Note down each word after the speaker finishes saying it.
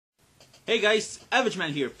Hey guys, Average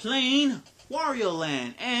Man here, playing Wario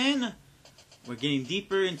Land, and we're getting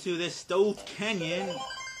deeper into this stove canyon.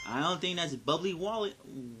 I don't think that's bubbly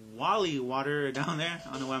Wally water down there.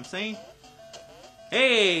 I don't know what I'm saying.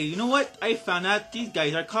 Hey, you know what? I found out these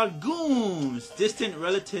guys are called Gooms, distant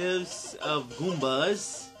relatives of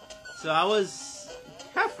Goombas. So I was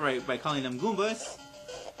half right by calling them Goombas.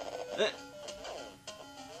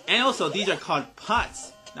 And also, these are called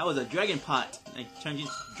pots. That was a dragon pot. I turned into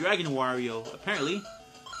Dragon Wario, apparently.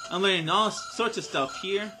 I'm learning all sorts of stuff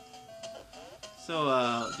here.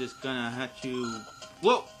 So, just gonna have to...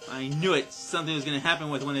 Whoa! I knew it! Something was gonna happen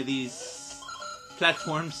with one of these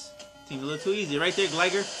platforms. Seems a little too easy. Right there,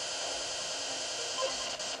 Glider.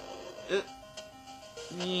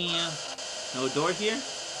 Yeah. No door here?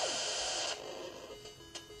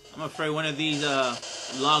 I'm afraid one of these,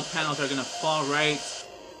 log panels are gonna fall right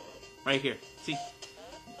here. See?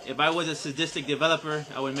 If I was a sadistic developer,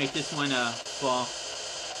 I would make this one fall.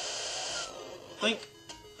 Blink.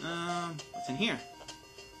 What's in here?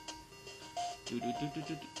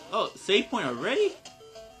 Oh, save point already?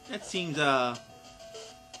 That seems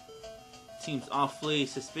awfully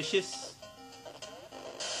suspicious.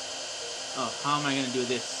 Oh, how am I gonna do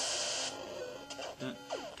this?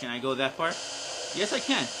 Can I go that far? Yes, I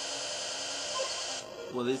can.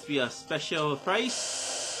 Will this be a special price?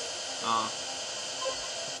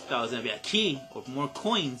 Thought it was gonna be a key or more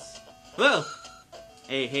coins. Whoa!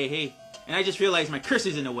 Hey. And I just realized my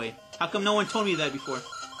cursor's in the way. How come no one told me that before?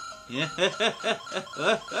 Yeah.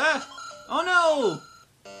 Oh no!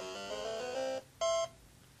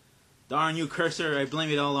 Darn you, cursor. I blame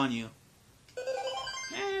it all on you.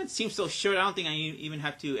 It seems so short, I don't think I even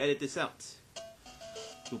have to edit this out.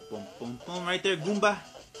 Boom, boom, boom, boom. Right there, Goomba.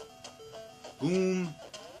 Boom.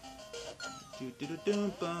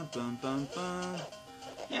 Bum, bum, bum, bum.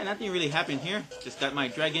 Yeah, nothing really happened here. Just got my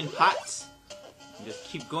dragon pots. And just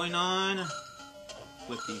keep going on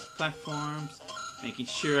with these platforms. Making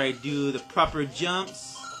sure I do the proper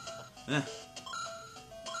jumps.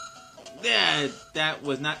 That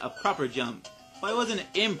was not a proper jump. Well, it wasn't an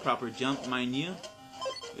improper jump, mind you.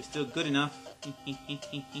 It was still good enough.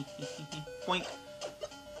 Poink.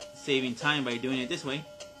 Saving time by doing it this way.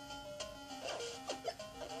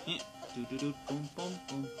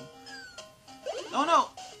 Oh no!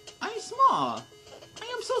 I'm small! I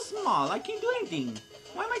am so small, I can't do anything!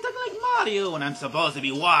 Why am I talking like Mario when I'm supposed to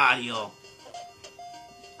be Wario?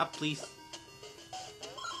 Up, please.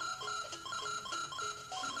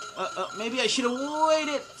 Maybe I should have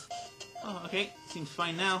waited! Oh, okay. Seems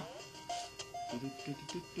fine now.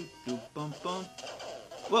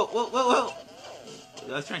 Whoa!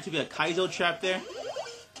 I was trying to be a Kaizo trap there.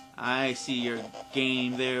 I see your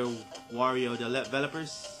game there, Wario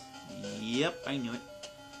developers. Yep, I knew it.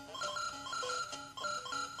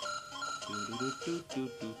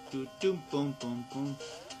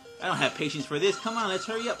 I don't have patience for this. Come on, let's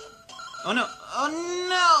hurry up. Oh no! Oh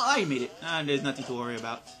no! I made it. There's nothing to worry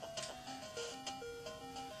about.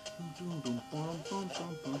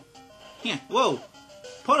 Yeah. Whoa!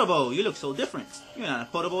 Potobo, you look so different. You're not a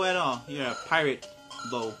Potobo at all. You're a pirate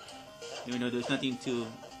bow. Even though there's nothing to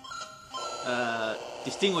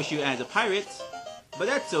distinguish you as a pirate. But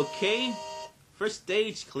that's okay. First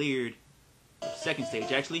stage cleared. Second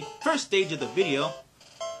stage, actually. First stage of the video.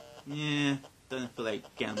 Yeah, doesn't feel like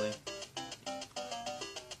gambling.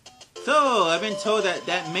 So, I've been told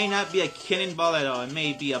that may not be a cannonball at all. It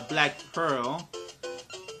may be a black pearl.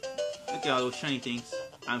 Look at all those shiny things.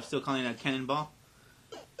 I'm still calling it a cannonball.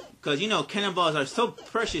 Because, you know, cannonballs are so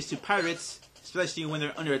precious to pirates. Especially when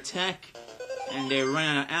they're under attack. And they're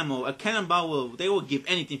running out of ammo. A cannonball they will give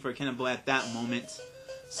anything for a cannonball at that moment.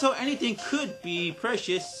 So anything could be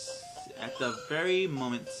precious at the very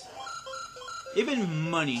moment. Even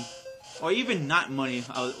money. Or even not money,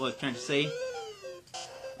 I was trying to say.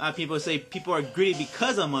 A lot of people say people are greedy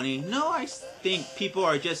because of money. No, I think people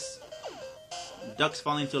are just ducks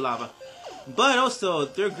falling into lava. But also,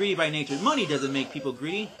 they're greedy by nature. Money doesn't make people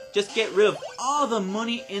greedy. Just get rid of all the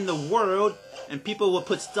money in the world and people will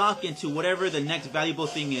put stock into whatever the next valuable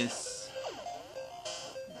thing is.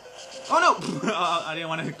 Oh no! I didn't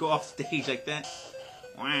want to go off stage like that.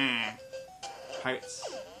 Pirates.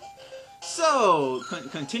 So,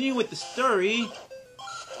 continuing with the story,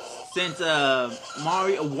 since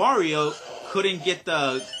Wario couldn't get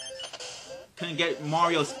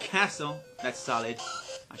Mario's castle. That's solid.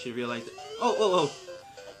 I should realize that. Oh!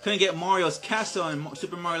 Couldn't get Mario's castle in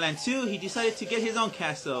Super Mario Land 2. He decided to get his own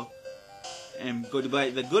castle and go to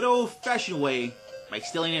the good old-fashioned way by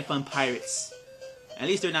stealing it from pirates. At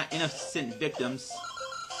least they're not innocent victims.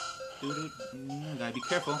 Gotta be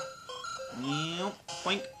careful.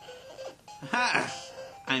 Boink. Ha!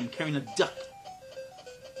 I'm carrying a duck.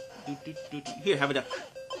 Here, have a duck.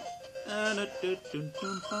 A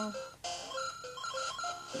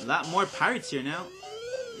lot more pirates here now.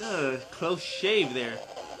 Close shave there.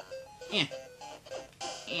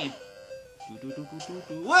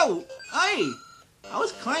 Whoa! Hey! I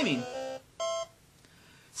was climbing.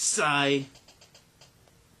 Sigh.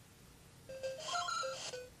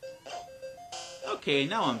 Okay,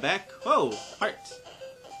 now I'm back. Oh, heart.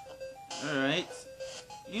 Alright.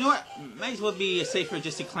 You know what? Might as well be safer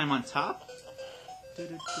just to climb on top.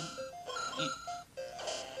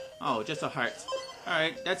 Oh, just a heart.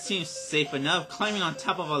 Alright, that seems safe enough. Climbing on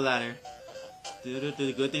top of a ladder.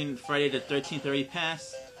 The good thing Friday the 13th already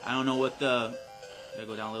passed. I don't know what the... Gotta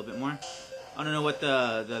go down a little bit more. I don't know what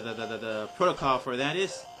the protocol for that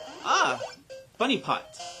is. Ah! Bunny pot.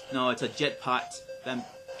 No, it's a jet pot that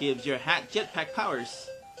gives your hat jetpack powers.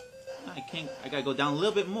 I gotta go down a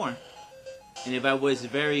little bit more. And if I was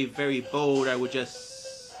very, very bold, I would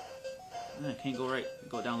just... I can't go right.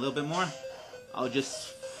 Go down a little bit more. I'll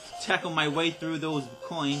just tackle my way through those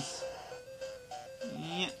coins.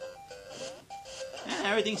 Yeah. And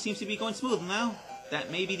everything seems to be going smooth now.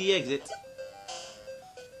 That may be the exit.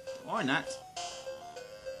 Or not.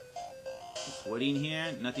 Just waiting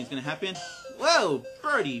here. Nothing's gonna happen. Whoa!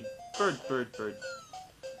 Birdie! Bird.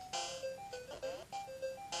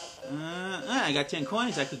 I got 10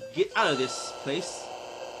 coins. I could get out of this place.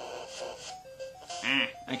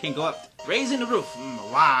 I can go up. Raising the roof.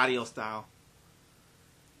 Wario style.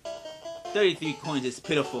 33 coins is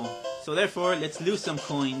pitiful. So therefore, let's lose some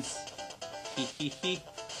coins.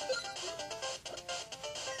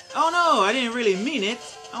 Oh no! I didn't really mean it.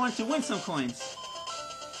 I want to win some coins.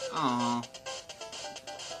 Aww.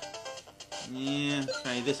 Yeah,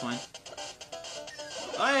 try this one.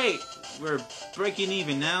 Alright! We're breaking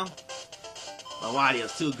even now. But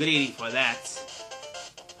Wario's too greedy for that.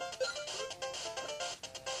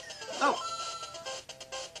 Oh!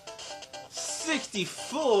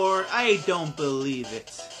 64? I don't believe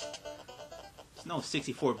it. There's no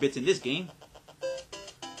 64 bits in this game.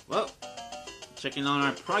 Well, checking on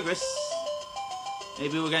our progress.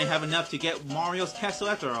 Maybe we're gonna have enough to get Mario's castle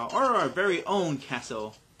after all. Or our very own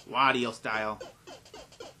castle. Wario style.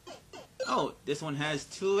 Oh, this one has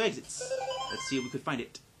 2 exits. Let's see if we could find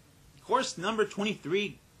it. Course number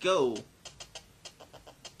 23, go.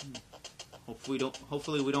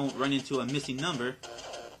 Hopefully we don't run into a missing number.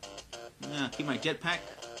 Yeah, keep my jetpack.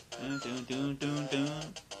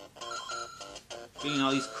 Getting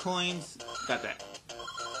all these coins. Got that.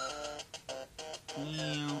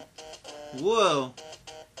 Whoa.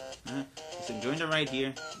 Just enjoying the ride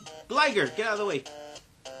here. Glider, get out of the way.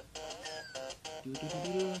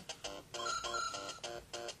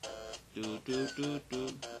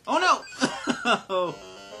 Oh no!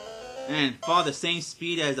 And fall the same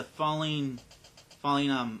speed as a falling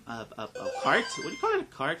a cart. What do you call it? A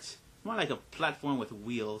cart? It's more like a platform with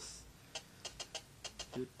wheels.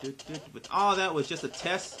 But all that was just a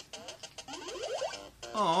test.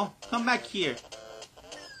 Oh, come back here.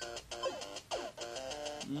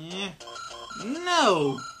 Yeah.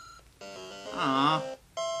 No. Aw.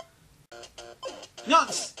 No.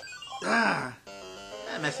 Ah.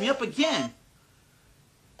 That messed me up again.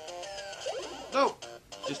 Oh.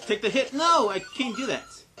 Just take the hit. No, I can't do that.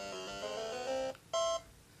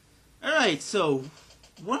 Alright, so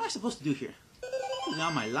what am I supposed to do here?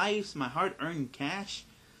 Now my lives, my hard-earned cash.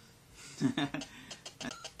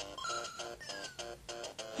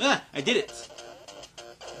 Ah, I did it.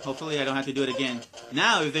 Hopefully I don't have to do it again.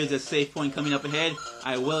 Now if there's a save point coming up ahead,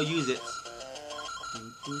 I will use it.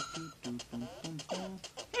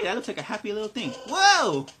 Hey, that looks like a happy little thing.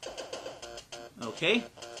 Whoa! Okay.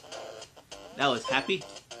 That was happy.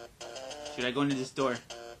 Should I go into this door?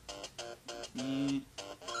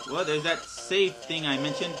 Well, there's that save thing I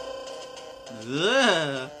mentioned.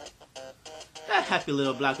 Ugh. That happy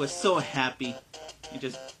little block was so happy. It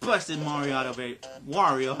just busted Wario out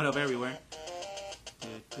of everywhere.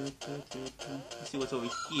 Let's see what's over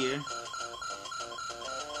here.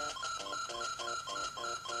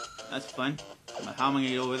 That's fun. But how am I gonna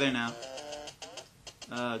get over there now?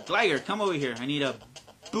 Glider, come over here. I need a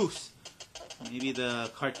boost. Maybe the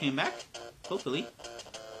cart came back? Hopefully.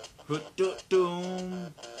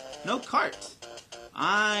 No cart.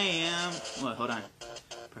 I am... Well, hold on.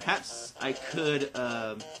 Perhaps I could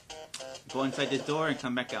go inside this door and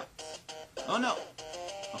come back out. Oh no.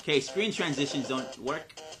 Okay, screen transitions don't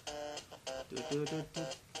work.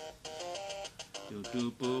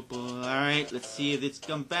 Alright, let's see if it's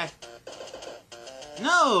come back.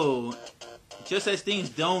 No! Just as things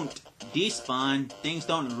don't despawn, things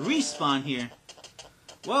don't respawn here.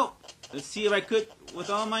 Well, Let's see if I could with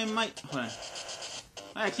all my might. Hold on.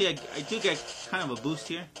 Actually, I do get kind of a boost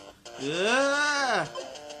here.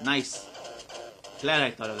 Nice. Glad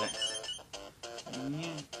I thought of that.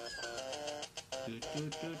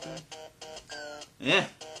 Yeah.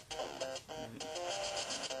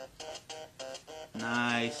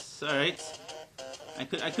 Nice. All right. I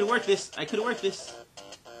could work this. I could work this.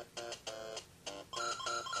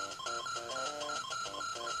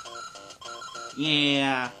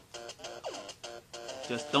 Yeah.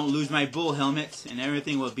 Just don't lose my bull helmet, and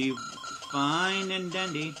everything will be fine and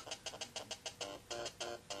dandy.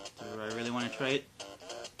 Do I really want to try it?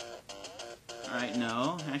 Alright,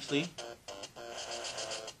 no. Actually.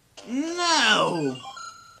 No!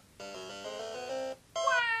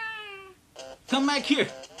 Come back here!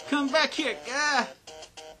 Come back here! Ah!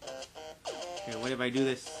 Here, what if I do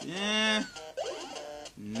this? Yeah.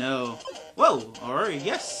 No. Whoa! Alright,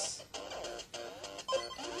 yes!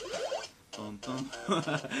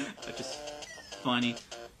 That's just funny.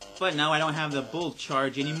 But now I don't have the bull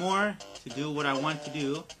charge anymore to do what I want to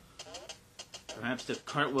do. Perhaps the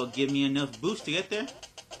cart will give me enough boost to get there.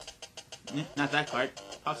 Not that cart.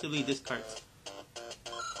 Possibly this cart.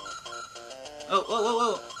 Oh, whoa, whoa,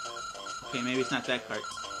 whoa. Okay, maybe it's not that cart.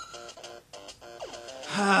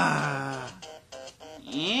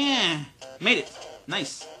 Yeah. Made it.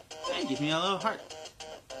 Nice. And gives me a little heart.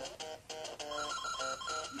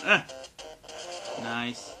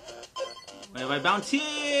 Nice. Where have I bound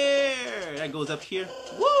here? That goes up here.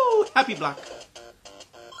 Woo! Happy block.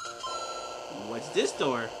 What's this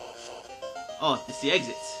door? Oh, it's the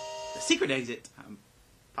exit. The secret exit.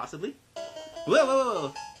 Possibly. Whoa,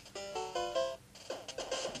 whoa, whoa.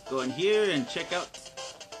 Go in here and check out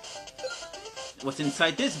what's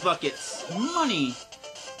inside this bucket. Money.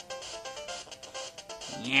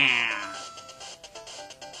 Yeah.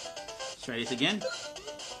 Let's try this again.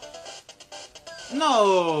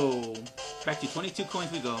 No! Back to 22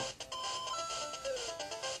 coins we go.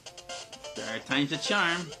 Third time's the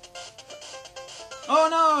charm. Oh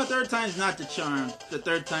no! Third time's not the charm. The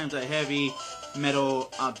third time's a heavy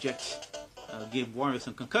metal object. I'll give Wario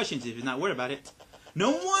some concussions if he's not worried about it.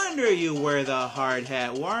 No wonder you wear the hard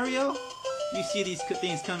hat, Wario! You see these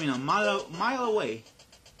things coming a mile away.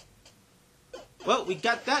 Well, we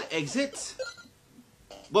got that exit.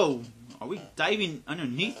 Whoa! Are we diving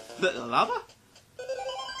underneath the lava?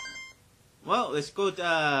 Well, let's go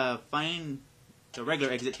find the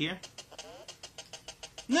regular exit here.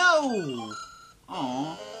 No!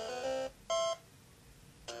 Aww.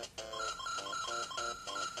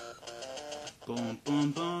 Boom,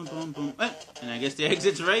 boom, boom, boom, boom. And I guess the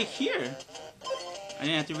exit's right here. I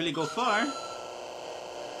didn't have to really go far.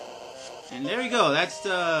 And there we go. That's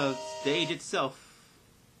the stage itself.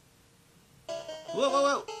 Whoa, whoa,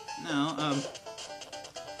 whoa. No, I'm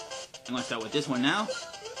gonna start with this one now.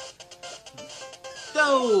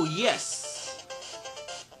 Oh, yes!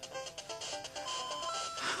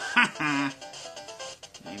 Haha!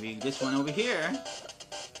 Maybe this one over here.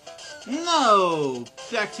 No!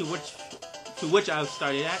 Back to which I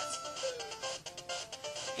started at.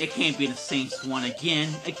 It can't be the same one again.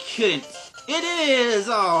 I couldn't. It is!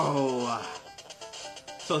 Oh!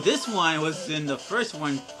 So this one was in the first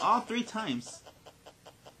one all 3 times.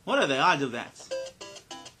 What are the odds of that?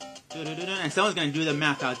 And someone's gonna do the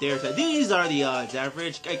math out there. So these are the odds,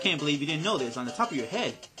 average. I can't believe you didn't know this on the top of your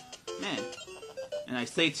head, man. And I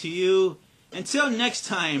say to you, until next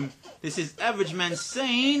time, this is Average Man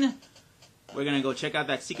saying, we're gonna go check out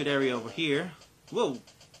that secret area over here. Whoa!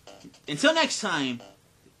 Until next time,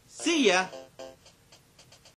 see ya.